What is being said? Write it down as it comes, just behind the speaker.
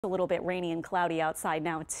A little bit rainy and cloudy outside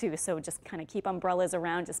now too, so just kind of keep umbrellas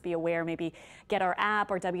around. Just be aware, maybe get our app,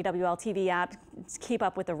 our WWL-TV app, keep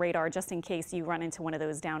up with the radar just in case you run into one of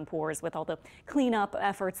those downpours with all the cleanup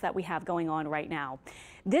efforts that we have going on right now.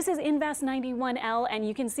 This is Invest 91L, and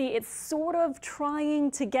you can see it's sort of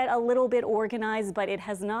trying to get a little bit organized, but it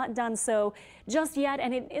has not done so just yet,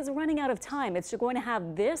 and it is running out of time. It's going to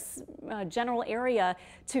have this general area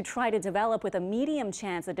to try to develop with a medium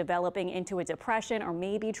chance of developing into a depression or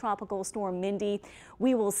maybe Tropical Storm Mindy.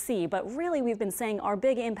 We will see, but really we've been saying our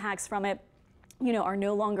big impacts from it are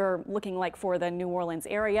no longer looking like for the New Orleans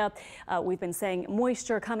area. We've been saying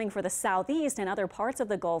moisture coming for the southeast and other parts of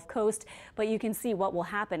the Gulf Coast, but you can see what will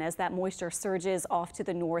happen as that moisture surges off to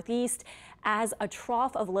the northeast as a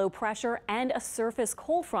trough of low pressure and a surface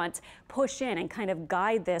cold front push in and kind of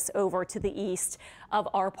guide this over to the east of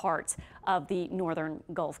our part of the northern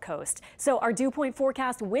Gulf Coast. So our dew point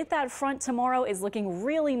forecast with that front tomorrow is looking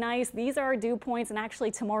really nice. These are our dew points, and actually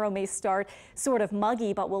tomorrow may start sort of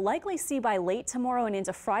muggy, but we'll likely see by late tomorrow and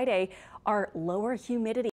into Friday our lower humidity.